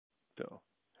So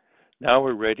now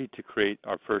we're ready to create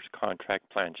our first contract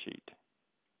plan sheet.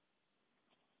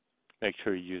 Make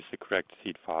sure you use the correct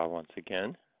seed file once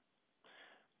again.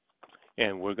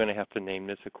 And we're going to have to name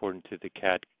this according to the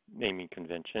CAD naming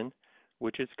convention,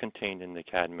 which is contained in the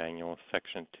CAD manual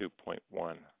section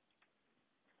 2.1.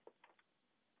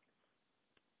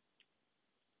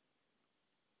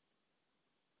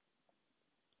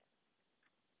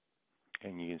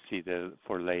 And you can see the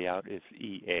for layout is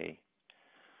EA.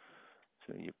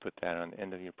 So you put that on the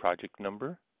end of your project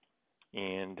number,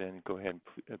 and then go ahead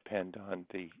and append on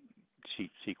the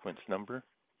sheet sequence number.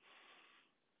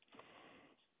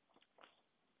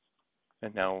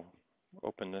 And now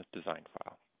open the design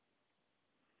file.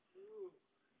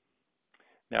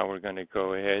 Now we're going to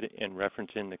go ahead and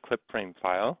reference in the clip frame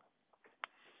file.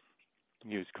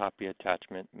 Use copy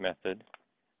attachment method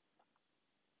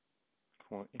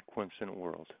in Coincident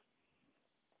World.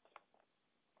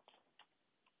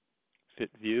 Fit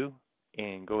view,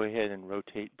 and go ahead and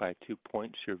rotate by 2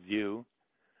 points your view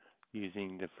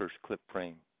using the first clip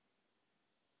frame.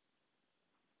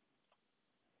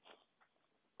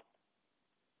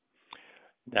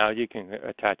 Now you can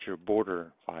attach your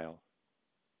border file.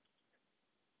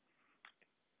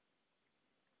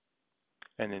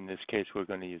 And in this case, we're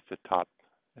going to use the top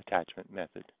attachment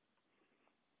method.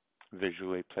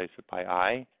 Visually place it by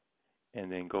eye,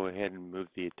 and then go ahead and move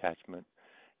the attachment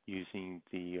using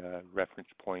the reference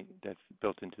point that's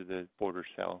built into the border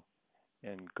cell,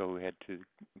 and go ahead to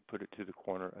put it to the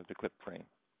corner of the clip frame.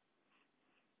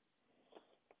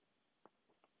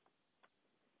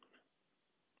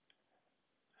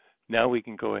 Now we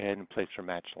can go ahead and place our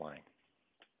match line.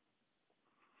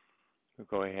 We'll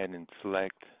go ahead and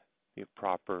select the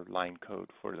proper line code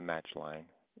for the match line,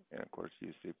 and of course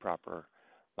use the proper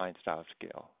line style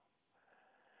scale.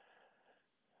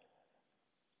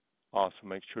 Also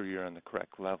make sure you're on the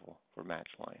correct level for match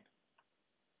line.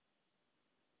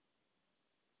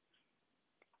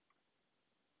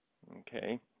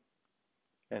 Okay,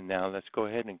 and now let's go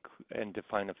ahead and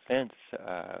define a fence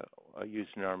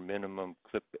using our minimum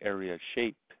clip area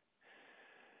shape.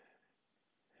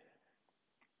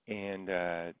 And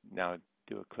now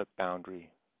do a clip boundary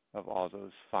of all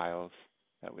those files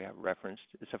that we have referenced,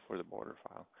 except for the border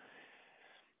file.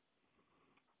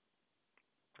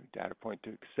 Data point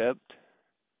to accept,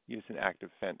 use an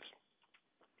active fence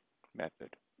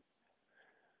method.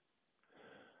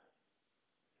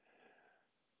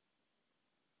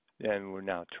 And we're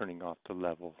now turning off the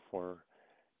level for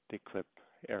the clip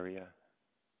area.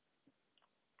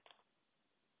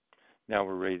 Now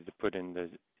we're ready to put in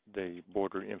the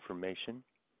border information,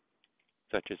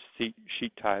 such as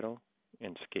sheet title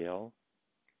and scale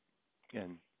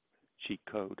and sheet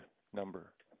code number.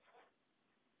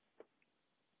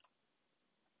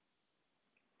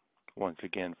 Once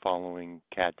again, following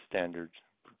CAD standards,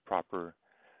 proper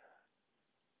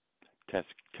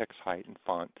text height and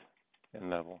font and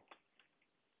level.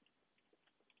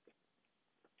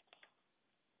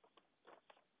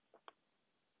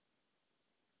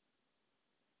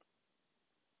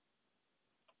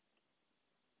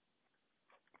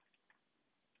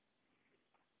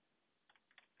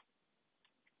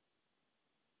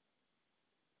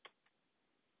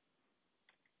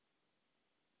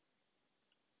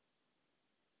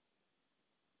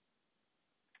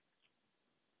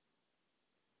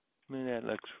 I mean, that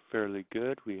looks fairly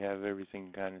good. We have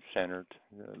everything kind of centered.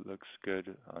 It looks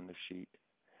good on the sheet.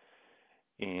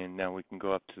 And now we can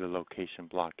go up to the location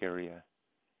block area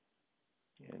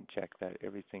and check that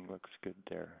everything looks good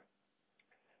there.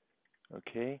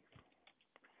 Okay.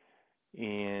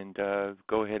 And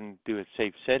go ahead and do a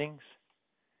save settings.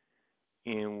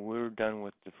 And we're done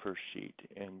with the first sheet.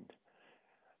 And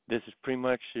this is pretty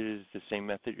much the same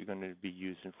method you're going to be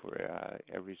using for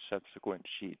every subsequent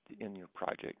sheet in your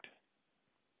project.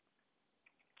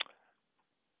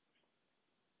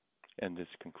 And this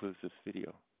concludes this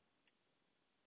video.